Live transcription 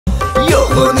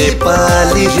हो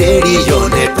Nepali radio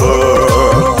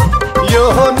network, यो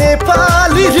हो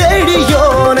Nepali radio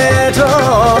network.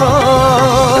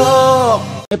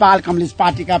 Nepal communist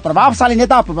पार्टीका प्रभावशाली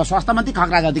नेता पूर्व स्वास्थ्य मन्त्री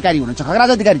खगराज अधिकारी हुनुहुन्छ। खगराज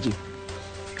अधिकारीजी,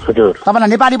 हजुर, तपाईलाई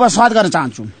नेपालीमा स्वागत गर्न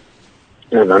चाहन्छु।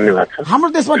 धन्यवाद छ। हाम्रो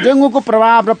देशमा डेंगूको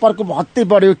प्रभाव र प्रकोप हत्तै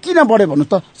बढ्यो, किन बढ्यो भन्नु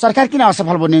त? सरकार किन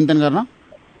असफल भयो नियन्त्रण गर्न?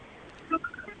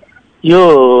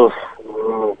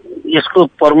 यसको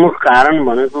प्रमुख कारण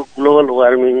भनेको ग्लोबल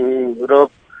वार्मिङ र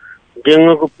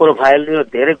डेंगूको प्रोफाइल यो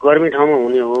धेरै गर्मी ठाउँमा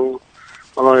हुने हो।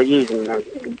 अब यी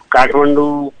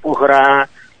काठमाडौँ, पोखरा,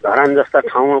 धरान जस्ता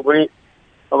ठाउँमा पनि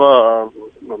अब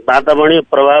वातावरणीय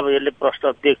प्रभाव यसले प्रष्ट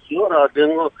देखियो र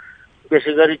डेंगू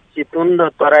विशेष गरी चितवन र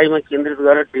तराईमा केन्द्रित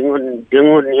गरेर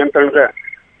डेंगू नियन्त्रणका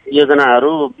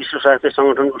योजनाहरू विश्व स्वास्थ्य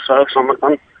संगठनको सहयोग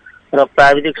समर्थन र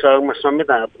प्राविधिक सहयोगमा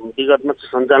समेत विगतमा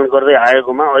सञ्चालन गर्दै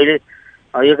आएकोमा अहिले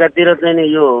एकातिर चाहिँ नि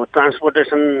यो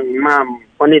ट्रान्सपोर्टेसनमा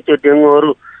पनि त्यो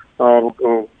डेंगूहरू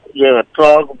यो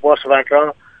ट्रक बसबाट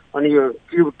अनि यो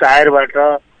ट्युब टायरबाट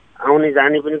आउने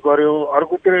जाने पनि गर्यो।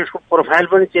 अर्कोतिर यसको प्रोफाइल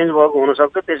पनि चेन्ज भएको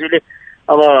हुनसक्छ। त्यसैले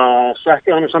अब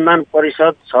स्वास्थ्य अनुसन्धान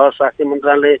परिषद छ, स्वास्थ्य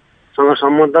मन्त्रालयसँग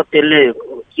सम्बन्ध, त्यसले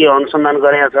के अनुसन्धान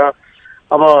गरेका छ।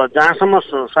 अब जहाँसम्म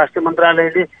स्वास्थ्य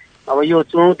मन्त्रालयले अब यो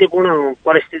चुनौतीपूर्ण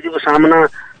परिस्थितिको सामना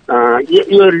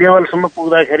यो लेभलसम्म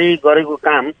पुग्दाखेरि गरेको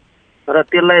काम र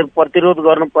त्यसलाई प्रतिरोध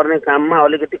गर्नुपर्ने काममा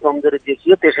अलिकति कमजोरी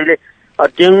देखियो। त्यसैले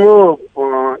डेंगू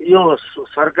यो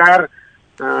सरकार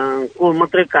को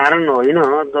मात्रै कारण होइन,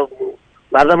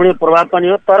 वातावरणीय प्रभाव पनि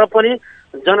हो, तर पनि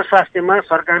जनस्वास्थ्यमा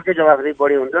सरकारकै जवाबदेही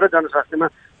बढी हुन्छ र जनस्वास्थ्यमा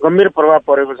गम्भीर प्रभाव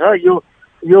परेको छ।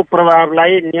 यो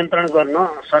प्रभावलाई नियन्त्रण गर्न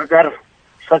सरकार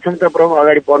सक्षमतापूर्वक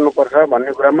अगाडि बढ्नुपर्छ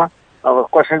भन्ने कुरामा अब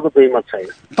कसैको दुई मत छैन।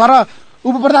 तर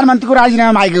उप प्रधानमन्त्रीको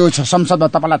राजीनामा मागेको छ संसदमा,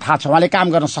 तपाईँलाई थाहा छ, उहाँले काम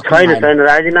गर्न सक्दैन। छैन,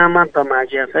 राजीनामा त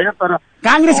मागेको छैन, तर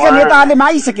कांग्रेसका नेताहरूले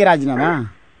मागिसके राजीनामा।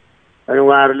 अनि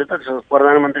उहाँहरूले त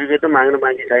प्रधानमन्त्रीले त माग्न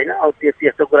बाँकी छैन। अब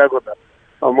त्यस्तो कुराको त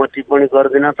अब म टिप्पणी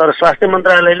गर्दिनँ। तर स्वास्थ्य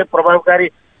मन्त्रालयले प्रभावकारी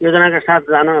योजनाका साथ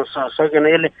जान सकेन।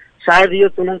 यसले सायद यो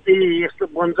चुनौती यस्तो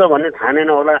बन्छ भन्ने ठानेन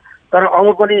होला, तर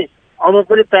अब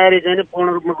पनि तयारी चाहिँ पूर्ण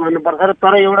रूपमा गर्नुपर्छ।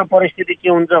 तर एउटा परिस्थिति के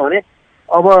हुन्छ भने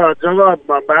अब जब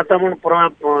वातावरण प्रभाव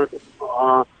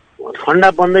ठन्डा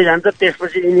बन्दै जान्छ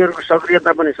त्यसपछि यिनीहरूको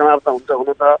सक्रियता पनि समाप्त हुन्छ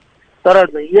हुन त। तर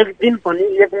एक दिन पनि,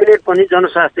 एक मिनट पनि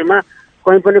जनस्वास्थ्यमा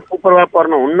कहीँ पनि कुप्रभाव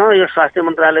पर्न हुन्न। यो स्वास्थ्य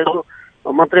मन्त्रालयको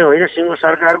मात्रै होइन, सिङ्गो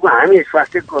सरकारको, हामी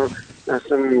स्वास्थ्यको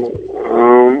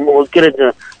के अरे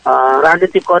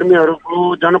राजनीतिक कर्मीहरूको,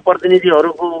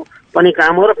 जनप्रतिनिधिहरूको पनि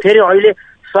काम हो। र फेरि अहिले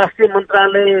स्वास्थ्य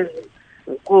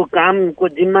मन्त्रालयको कामको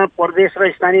जिम्मा प्रदेश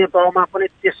र स्थानीय तहमा पनि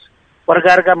त्यस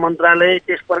प्रकारका मन्त्रालय,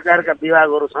 त्यस प्रकारका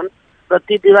विभागहरू छन् र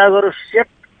ती विभागहरू सेट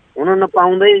हुन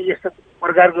नपाउँदै यस्तो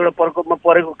प्रकारको एउटा प्रकोपमा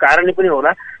परेको कारणले पनि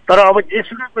होला। तर अब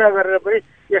जेसुकै कुरा गरेर पनि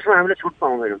यसमा हामीले छुट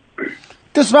पाउँदैनौँ।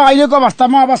 त्यसमा अहिलेको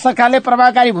अवस्थामा अब सरकारले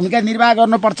प्रभावकारी भूमिका निर्वाह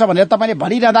गर्नुपर्छ भनेर तपाईँले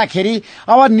भनिरहँदाखेरि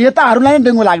अब नेताहरूलाई नै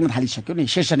डेंगू लाग्न थालिसक्यो नि।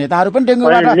 शीर्ष नेताहरू पनि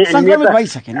डेंगूबाट संक्रमित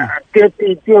भइसकेन।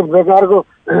 त्यो बेकारको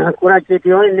कुरा के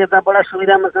थियो भने नेता बडा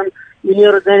सुविधामा छन्,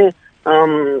 यिनीहरू चाहिँ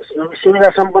सुविधा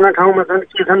सम्पन्न ठाउँमा छन्,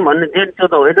 के छन् भन्ने थियो। त्यो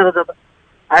त होइन रहेछ त।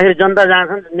 आखिर जनता जहाँ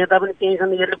छन् नेता पनि त्यही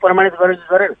छन्। यसले प्रमाणित गरेको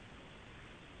गरेन,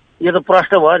 यो त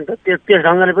प्रष्ट भयो नि त। त्यस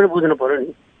ढङ्गले पनि बुझ्नु पर्यो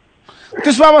नि।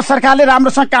 त्यसमा अब सरकारले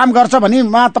राम्रोसँग काम गर्छ भने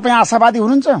तपाईँ आशावादी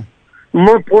हुनुहुन्छ? म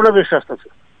पूर्ण विश्वस्त छु।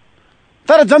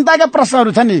 तर जनताका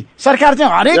प्रश्नहरू छ नि, सरकार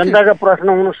चाहिँ हरेक जनताका प्रश्न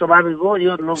हुनु स्वाभाविक हो।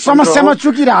 यो समस्यामा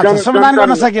चुकिरहेको छ, समाधान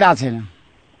गर्न सकिरहेको छैन।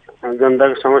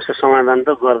 जनताको समस्या समाधान त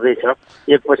गर्दैछ,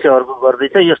 एकपछि अर्को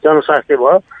गर्दैछ। यो जनस्वास्थ्य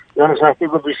भयो।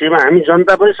 जनस्वास्थ्यको विषयमा हामी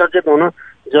जनता पनि सचेत हुन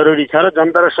जरुरी छ र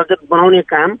जनतालाई सचेत बनाउने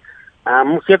काम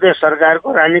मुख्यतया सरकारको,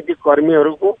 राजनीतिक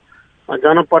कर्मीहरूको,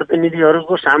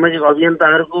 जनप्रतिनिधिहरूको, सामाजिक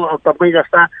अभियन्ताहरूको, तपाईँ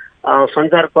जस्ता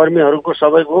सञ्चारकर्मीहरूको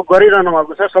सबैको गरिरहनु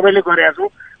भएको छ। सबैले गरेका छौँ।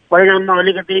 परिणाममा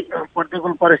अलिकति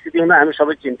प्रतिकूल परिस्थिति हुँदा हामी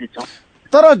सबै चिन्तित छौँ।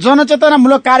 तर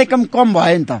जनचेतनामूलक कार्यक्रम कम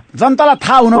भयो नि त। जनतालाई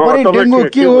थाहा हुनु पर्यो डेंगू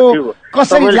के हो,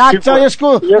 कसरी लाग्छ, यसको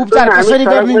उपचार कसरी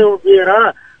गर्ने।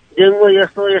 डेंगू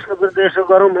यसको विरुद्ध यसो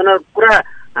गरौँ भनेर पुरा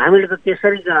हामीले त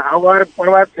त्यसरी अवार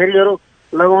प्रभाव फेरिहरू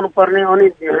लगाउनु पर्ने। अनि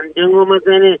डेंगूमा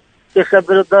चाहिँ नि त्यसका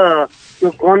विरुद्ध त्यो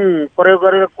गन प्रयोग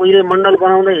गरेर कुहिरे मण्डल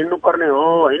बनाउँदै हिँड्नुपर्ने हो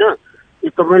होइन। यो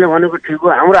तपाईँले भनेको ठिक हो।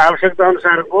 हाम्रो आवश्यकता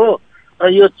अनुसारको र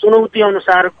यो चुनौती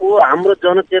अनुसारको हाम्रो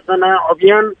जनचेतना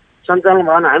अभियान सञ्चालन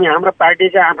भएन। हामी हाम्रा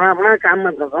पार्टीका आफ्ना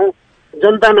काममा छौँ।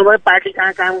 जनता नभए पार्टी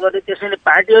कहाँ काम गर्ने। त्यसैले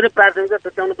पार्टीहरूले प्राथमिकता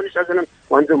छुट्याउनु पनि सकेनन्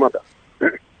भन्छु म त।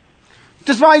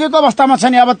 त्यसमा अहिलेको अवस्थामा छ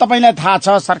नि, अब तपाईँलाई थाहा छ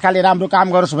सरकारले राम्रो काम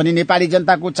गरोस् भन्ने नेपाली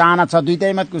जनताको चाहना छ,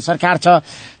 दुईटैमाको सरकार छ।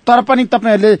 तर पनि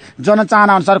तपाईँहरूले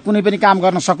जनचाहना अनुसार कुनै पनि काम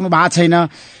गर्न सक्नु भएको छैन।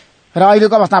 र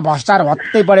अहिलेको अवस्था भ्रष्टाचार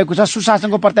भत्तै बढेको छ,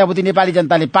 सुशासनको प्रत्याभूति नेपाली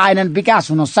जनताले पाएनन्,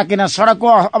 विकास हुन सकेन, सडकको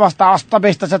अवस्था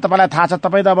अस्तव्यस्त छ। तपाईँलाई थाहा छ,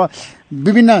 तपाईँ त अब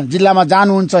विभिन्न जिल्लामा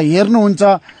जानुहुन्छ, हेर्नुहुन्छ।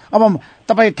 अब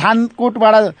तपाईँ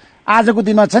ठानकोटबाट आजको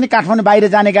दिनमा छ नि काठमाडौँ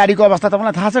बाहिर जाने गाडीको अवस्था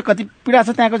तपाईँलाई थाहा छ कति पीडा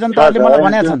छ त्यहाँको जनताहरूले मलाई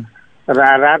भनेका छन्।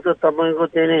 रातो तपाईँको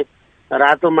चाहिँ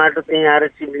रातो माटो त्यहीँ आएर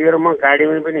चिप्लिएर म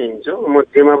गाडीमा पनि हिँड्छु, म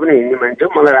जेमा पनि हिँड्ने मान्छे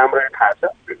हो, मलाई राम्ररी थाहा छ।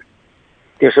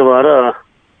 त्यसो भएर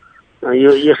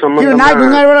यो सम्बन्धमा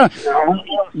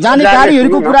जाने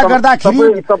गाडीहरूको कुरा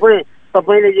गर्दाखेरि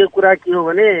तपाईँले यो कुरा के हो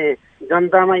भने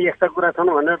जनतामा यस्ता कुरा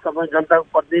छन् भनेर तपाईँ जनताको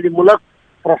प्रतिनिधिमूलक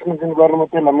प्रश्न जुन गर्नुमा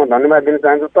त्यसलाई म धन्यवाद दिन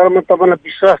चाहन्छु। तर म तपाईँलाई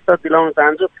विश्वास त दिलाउन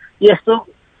चाहन्छु, यस्तो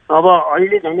अब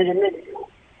अहिले झन्डै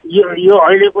यो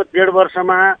अहिलेको 1.5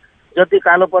 वर्षमा जति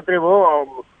कालोपत्रे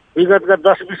भयो विगतका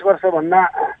 10-20 वर्षभन्दा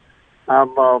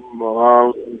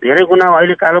धेरै गुणा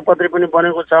अहिले कालोपत्रे पनि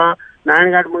बनेको छ।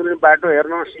 नारायणघाट मुगलिन बाटो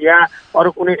हेर्नुहोस् या अरू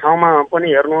कुनै ठाउँमा पनि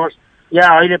हेर्नुहोस्, या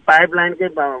अहिले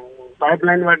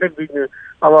पाइपलाइनबाट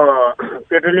अब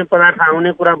पेट्रोलियम पदार्थ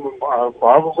आउने कुरा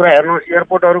भएको कुरा हेर्नुहोस्,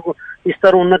 एयरपोर्टहरूको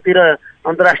स्तर उन्नति र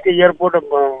अन्तर्राष्ट्रिय एयरपोर्ट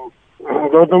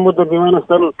गौतम बुद्ध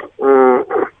विमानस्थल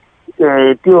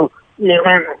त्यो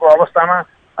निर्माणको अवस्थामा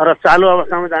र चालु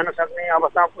अवस्थामा जान सक्ने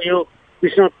अवस्थामा पुग्यो।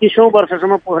 30औं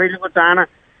वर्षसम्म पोखरेलीको चाहना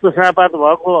तुषारपात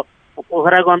भएको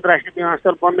पोखराको अन्तर्राष्ट्रिय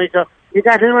विमानस्थल बन्दैछ।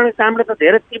 विकास निर्माण कामले त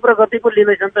धेरै तीव्र गति पो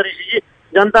लिँदैछ नि त ऋषिजी।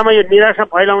 जनतामा यो निराशा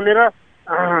फैलाउने र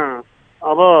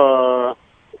अब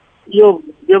यो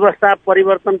व्यवस्था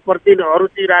परिवर्तनप्रति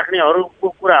अरुचि राख्नेहरूको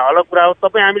कुरा हलो कुरा हो।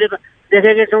 तपाईँ हामीले त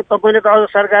देखेकै छौँ, तपाईँले त अझ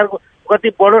सरकारको गति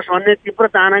बढोस् भन्ने तीव्र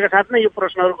चाहनाका साथमा यो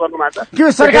प्रश्नहरू गर्नुभएको छ।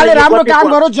 के सरकारले राम्रो काम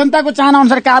गरोस्, जनताको चाहना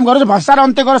अनुसार काम गरोस्, भ्रष्टाचार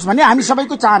अन्त्य गरोस् भन्ने हामी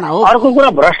सबैको चाहना हो। अर्को कुरा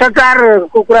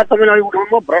भ्रष्टाचारको कुरा तपाईँले अघि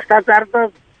उठाउनु, भ्रष्टाचार त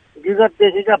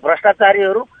विगतदेखिका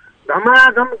भ्रष्टाचारीहरू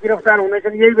धमाधम गिरफ्तार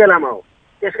हुनेछन् यही बेलामा हो।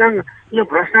 त्यसकारण यो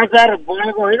भ्रष्टाचार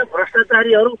बढेको होइन,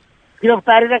 भ्रष्टाचारीहरू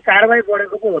गिरफ्तारी र कारवाही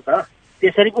बढेको पो हो त।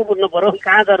 त्यसरी पो बुझ्नु पर्यो।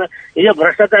 कहाँ त हिजो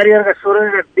भ्रष्टाचारीहरूका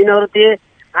 16 दिनहरू थिए,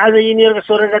 आज यिनीहरूका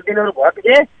 16 दिनहरू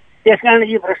भत्के। त्यसकारण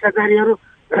यी भ्रष्टाचारीहरू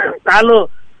कालो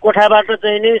कोठाबाट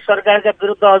चाहिँ नै सरकारका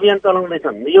विरुद्ध अभियान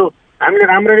चलाउँदैछन्। यो हामीले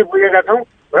राम्ररी बुझेका छौँ।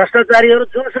 भ्रष्टाचारीहरू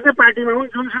जुनसुकै पार्टीमा हुन्,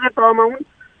 जुनसुकै तहमा हुन्,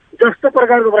 जस्तो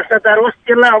प्रकारको भ्रष्टाचार होस्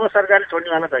त्यसलाई अब सरकारले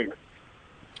छोड्नेवाला छैन।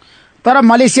 तर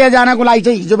मलेसिया जानको लागि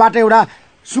चाहिँ हिजोबाट एउटा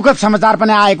सुखद समाचार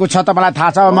पनि आएको छ। तपाईँलाई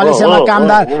थाहा छ, मलेसियामा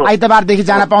कामदार आइतबारदेखि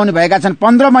जान पाउने भएका छन्।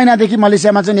 15 महिनादेखि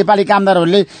मलेसियामा चाहिँ नेपाली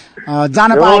कामदारहरूले जान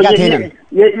पाएका थिएनन्।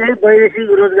 यही वैदेशिक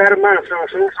रोजगारमा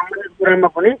सम्बन्धित कुरामा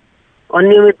पनि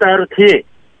अनियमितताहरू थिए।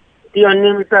 ती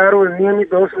अनियमितताहरू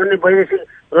नियमित होस् भन्ने वैदेशिक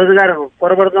रोजगार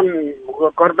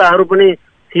प्रवर्तनकर्ताहरू पनि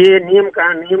थिए। नियमन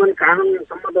कानुन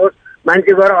सम्मत होस्,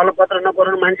 मान्छे गएर अलपत्र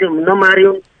नपराउनु, मान्छे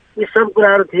नमारिउन्, यी सब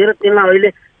कुराहरू थिए। र त्यसलाई अहिले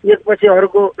एकपछि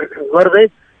अर्को गर्दै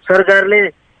सरकारले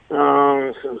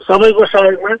सबैको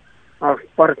सहयोगमा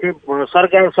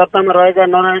सरकार सत्तामा रहेका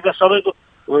नरहेका सबैको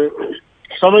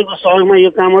सहयोगमा यो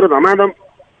कामहरू धमाधम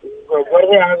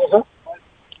गर्दै आएको छ।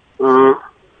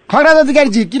 खगराज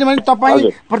अधिकारीजी, किनभने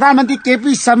तपाईँ प्रधानमन्त्री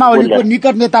केपी शर्मा ओलीको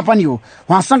निकट नेता पनि हो,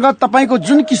 उहाँसँग तपाईँको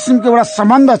जुन किसिमको एउटा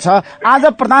सम्बन्ध छ, आज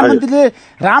प्रधानमन्त्रीले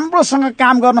राम्रोसँग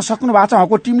काम गर्न सक्नु भएको छ,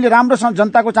 उहाँको टिमले राम्रोसँग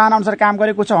जनताको चाहना अनुसार काम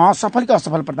गरेको छ, उहाँ सफल कि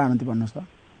असफल प्रधानमन्त्री भन्नुहोस् त?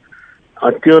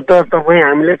 त्यो त तपाईँ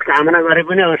हामीले कामना गरे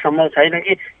पनि अब सम्भव छैन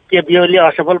कि केपी ओली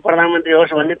असफल प्रधानमन्त्री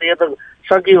होस् भन्ने त यो त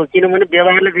सकियो। किनभने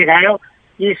व्यवहारले देखायो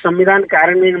कि संविधान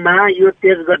कार्यान्वयनमा यो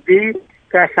तेज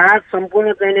गतिका साथ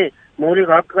सम्पूर्ण चाहिँ मौलिक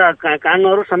हक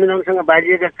कानुनहरू, संविधानसँग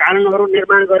बाजिएका कानुनहरू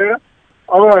निर्माण गरेर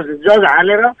अब जज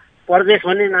हालेर, प्रदेश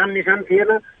भन्ने नाम निशान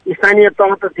थिएन, स्थानीय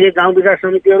तह त थिए, गाउँ विकास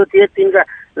समितिहरू थिए, तिनका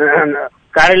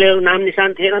कार्यालय नाम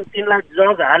निशान थिएन, तिनलाई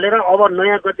जज हालेर अब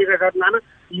नयाँ गतिका साथ लान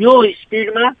यो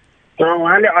स्पिडमा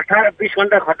उहाँले 18-20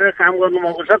 घण्टा खटेर काम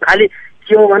गर्नुभएको छ। खालि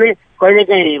के हो भने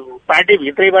कहिलेकाहीँ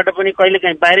पार्टीभित्रैबाट पनि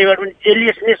कहिलेकाहीँ बाहिरबाट पनि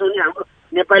जेलियसनेस हुने हाम्रो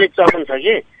नेपाली चलन छ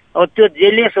कि अब त्यो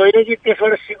जेलियस होइन कि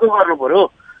त्यसबाट सिको गर्नु पर्यो,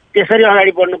 त्यसरी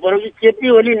अगाडि बढ्नु पर्यो कि केपी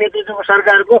ओली नेतृत्वको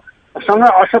सरकारको सँग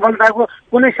असफलताको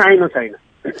कुनै साइनो छैन।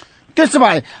 त्यसो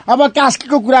भए अब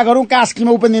कास्कीको कुरा गरौँ।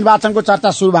 कास्कीमा उपनिर्वाचनको चर्चा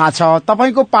सुरु भएको छ।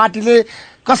 तपाईँको पार्टीले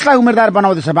कसलाई उम्मेदवार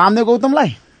बनाउँदैछ, वामदेव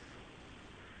गौतमलाई?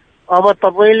 अब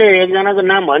तपाईँले एकजनाको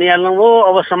नाम भनिहाल्नुभयो,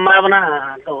 अब सम्भावना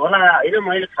त होला होइन,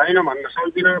 मैले छैन भन्न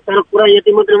सक्दिनँ। तर कुरा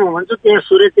यति मात्रै म भन्छु, त्यहाँ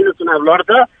सूर्यचिन्ह चुनाव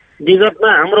लड्छ। विगतमा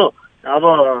हाम्रो अब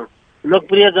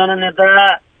लोकप्रिय जननेता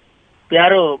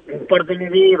प्यारो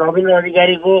प्रतिनिधि रविन्द्र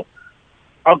अधिकारीको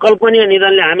अकल्पनीय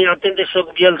निधनले हामी अत्यन्तै शोक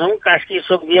विहल छौँ। कास्की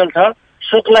शोक विहल छ।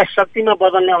 शोकलाई शक्तिमा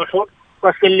बदल्ने अठोट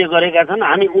कसैले गरेका छन्।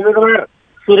 हामी उम्मेदवार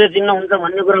सूर्यचिन्ह हुन्छ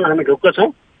भन्ने कुरामा हामी ढुक्क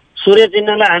छौँ।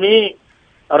 सूर्यचिन्हलाई हामी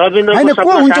रविन्द्र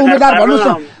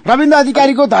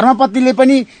अधिकारीको धर्मपत्नीले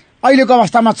पनि अहिलेको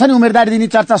अवस्थामा छ नि उम्मेदवारी दिने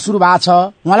चर्चा सुरु भएको छ,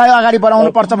 उहाँलाई अगाडि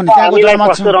बढाउनु पर्छ भन्ने त्यहाँको जनमत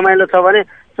छ। कस्तो रमाइलो छ भने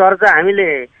चर्चा हामीले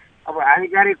अब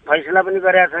आधिकारिक फैसला पनि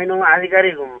गरेका छैनौँ,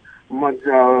 आधिकारिक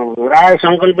राय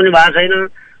सङ्कलन पनि भएको छैन।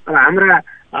 अब हाम्रा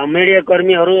मिडिया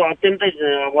कर्मीहरू अत्यन्तै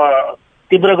अब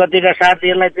तीव्र गतिका साथ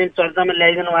यसलाई चाहिँ चर्चामा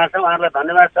ल्याइदिनु भएको छ, उहाँहरूलाई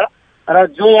धन्यवाद छ। र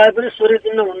जो भए पनि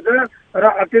सूर्यचिन्ह हुन्छ र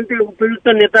अत्यन्तै उपयुक्त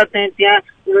नेता चाहिँ त्यहाँ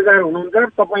उम्मेदवार हुनुहुन्छ,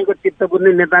 तपाईँको चित्त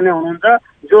बुझ्ने नेता नै हुनुहुन्छ,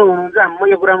 जो हुनुहुन्छ। म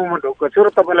यो कुरामा म ढुक्क छु र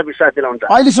तपाईँलाई विश्वास दिलाउँछ।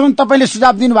 अहिलेसम्म तपाईँले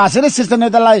सुझाव दिनु भएको छैन शीर्ष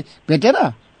नेतालाई भेटेर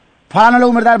फलानालाई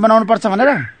उम्मेदवार बनाउनु पर्छ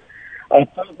भनेर?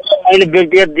 मैले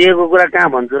व्यक्तिगत दिएको कुरा कहाँ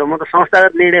भन्छु र, म त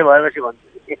संस्थागत निर्णय भएपछि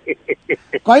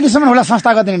भन्छु। कहिलेसम्म होला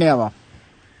संस्थागत निर्णय? अब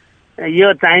यो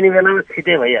चाहिने बेलामा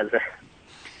छिटै भइहाल्छ।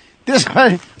 त्यसो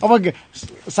भए अब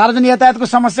सार्वजनिक यातायातको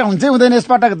समस्या हुन्छै हुँदैन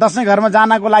यसपटक दसैँ घरमा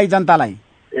जानको लागि जनतालाई?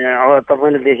 अब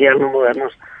तपाईँले देखिहाल्नुभयो,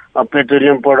 हेर्नुहोस्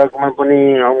पेट्रोलियम प्रडक्टमा पनि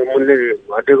अब मूल्य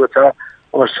घटेको छ।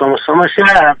 अब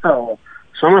समस्या त हो,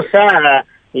 समस्या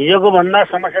हिजोको भन्दा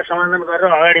समस्या समाधान गरेर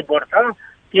अगाडि बढ्छ।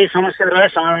 केही समस्या रहे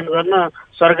समाधान गर्न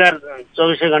सरकार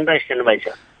 24 घण्टा स्ट्यान्ड बाई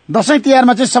छ। दसैँ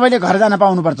तिहारमा चाहिँ सबैले घर जान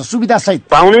पाउनुपर्छ, सुविधा सहित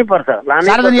पाउनै पर्छ।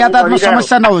 सार्वजनिक यातायातमा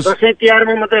समस्या नहोस्। दसैँ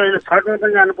तिहारमा मात्रै होइन, छठमा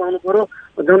पनि जानु पाउनु पर्यो।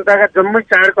 जनताका जम्मै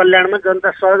चाड कल्याणमा जनता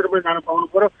सहज रूपमा जानु पाउनु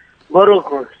पर्यो। बरु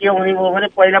के हुने भयो भने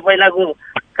पहिलाको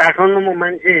काठमाडौँमा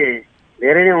मान्छे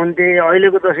धेरै नै हुन्थे,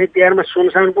 अहिलेको दसैँ तिहारमा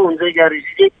सुनसान पो हुन्छ क्या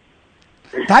ऋषिजी।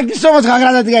 Thank you so much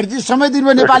Khagraj अधिकारी, समय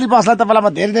दिनुभयो नेपाली बसलाई, तपाईँलाई म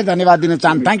धेरै धेरै धन्यवाद दिन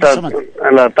चाहन्छु। Thank you so much.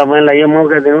 ल, तपाईँलाई यो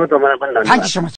मौका दिनु, तपाईँलाई पनि धन्यवाद। Thank you so much.